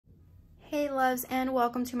Hey loves, and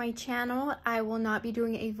welcome to my channel. I will not be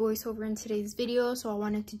doing a voiceover in today's video, so I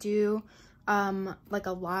wanted to do like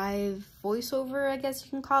a live voiceover, I guess you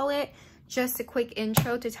can call it. Just a quick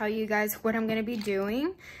intro to tell you guys what I'm going to be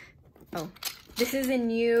doing. Oh, this is a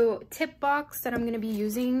new tip box that I'm going to be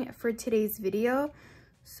using for today's video.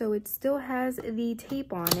 So it still has the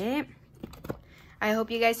tape on it. I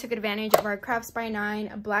hope you guys took advantage of our Crafts by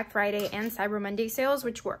 9 Black Friday and Cyber Monday sales,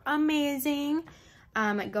 which were amazing.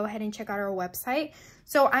 Go ahead and check out our website.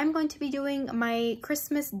 So I'm going to be doing my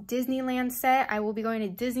Christmas Disneyland set. I will be going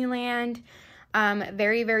to Disneyland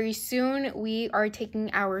very, very soon. We are taking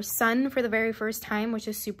our son for the very first time, which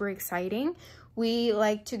is super exciting. We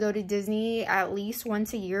like to go to Disney at least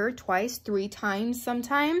once a year, twice, 3 times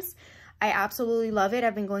sometimes. I absolutely love it.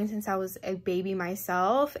 I've been going since I was a baby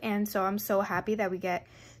myself, and so I'm so happy that we get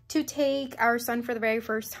to take our son for the very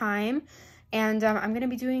first time. And I'm going to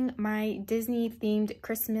be doing my Disney themed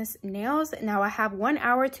Christmas nails. Now I have 1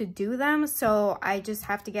 hour to do them, so I just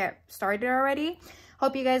have to get started already.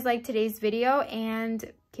 Hope you guys like today's video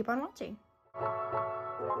and keep on watching.